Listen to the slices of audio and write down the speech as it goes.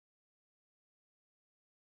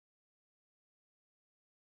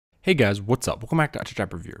Hey guys, what's up? Welcome back to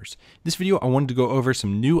iTouch Reviewers. In this video, I wanted to go over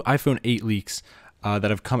some new iPhone 8 leaks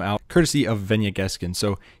that have come out courtesy of Venya Geskin.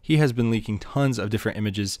 So he has been leaking tons of different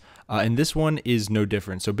images, and this one is no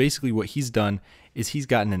different. So basically what he's done is he's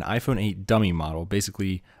gotten an iPhone 8 dummy model,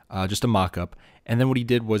 basically just a mock-up, and then what he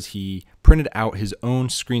did was he printed out his own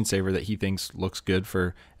screensaver that he thinks looks good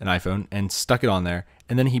for an iPhone and stuck it on there,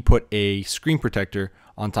 and then he put a screen protector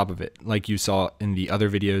on top of it. Like you saw in the other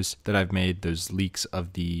videos that I've made, those leaks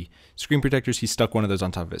of the screen protectors, he stuck one of those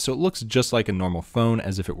on top of it. So it looks just like a normal phone,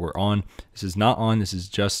 as if it were on. This is not on, this is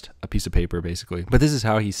just a piece of paper basically. But this is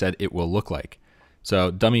how he said it will look like.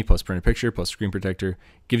 So dummy plus printed picture plus screen protector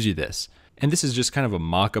gives you this. And this is just kind of a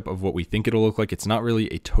mock-up of what we think it'll look like. It's not really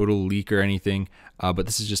a total leak or anything, but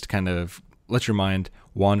this is just to kind of let your mind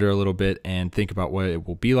wander a little bit and think about what it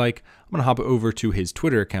will be like. I'm gonna hop over to his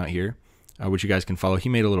Twitter account here, which you guys can follow. He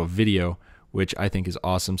made a little video, which I think is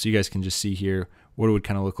awesome. So you guys can just see here what it would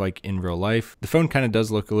kind of look like in real life. The phone kind of does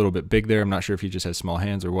look a little bit big there. I'm not sure if he just has small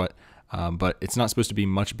hands or what, but it's not supposed to be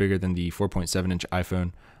much bigger than the 4.7-inch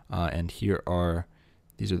iPhone. And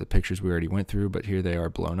these are the pictures we already went through, but here they are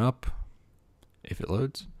blown up, if it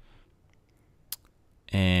loads.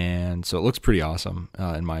 And so it looks pretty awesome,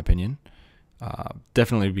 in my opinion.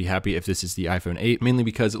 Definitely be happy if this is the iPhone 8, mainly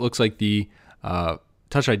because it looks like the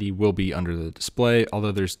Touch ID will be under the display,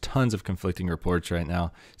 although there's tons of conflicting reports right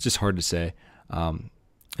now. It's just hard to say. And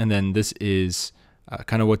then this is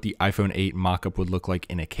kind of what the iPhone 8 mock-up would look like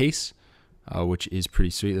in a case, which is pretty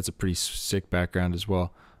sweet. That's a pretty sick background as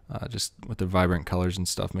well. Just with the vibrant colors and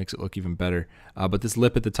stuff makes it look even better. But this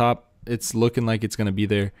lip at the top, it's looking like it's going to be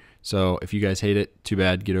there. So if you guys hate it, too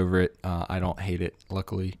bad, get over it. I don't hate it,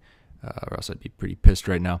 luckily, or else I'd be pretty pissed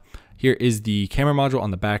right now. Here is the camera module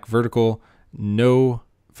on the back, vertical. No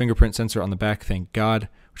fingerprint sensor on the back, thank God,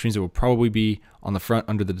 which means it will probably be on the front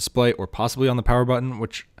under the display or possibly on the power button,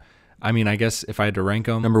 which, I mean, I guess if I had to rank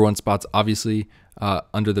them, number one spot's obviously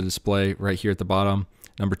under the display right here at the bottom.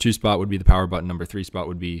 Number two spot would be the power button. Number three spot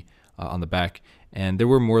would be on the back. And there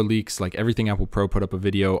were more leaks, like EverythingApplePro put up a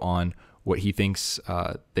video on what he thinks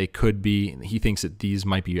they could be. He thinks that these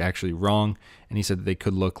might be actually wrong, and he said that they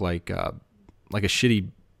could look like a shitty,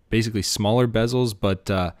 basically smaller bezels, but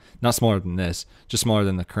not smaller than this, just smaller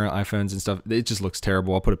than the current iPhones and stuff. It just looks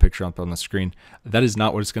terrible. I'll put a picture up on the screen. That is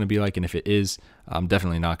not what it's going to be like, and if it is, I'm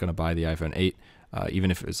definitely not going to buy the iPhone 8,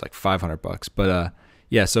 even if it was like $500. But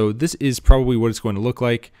yeah, so this is probably what it's going to look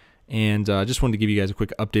like, and just wanted to give you guys a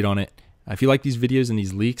quick update on it. If you like these videos and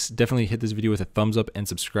these leaks, definitely hit this video with a thumbs up and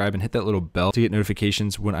subscribe, and hit that little bell to get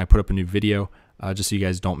notifications when I put up a new video, just so you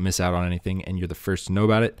guys don't miss out on anything and you're the first to know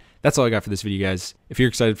about it. That's all I got for this video, guys. If you're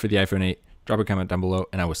excited for the iPhone 8, drop a comment down below,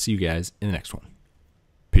 and I will see you guys in the next one.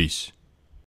 Peace.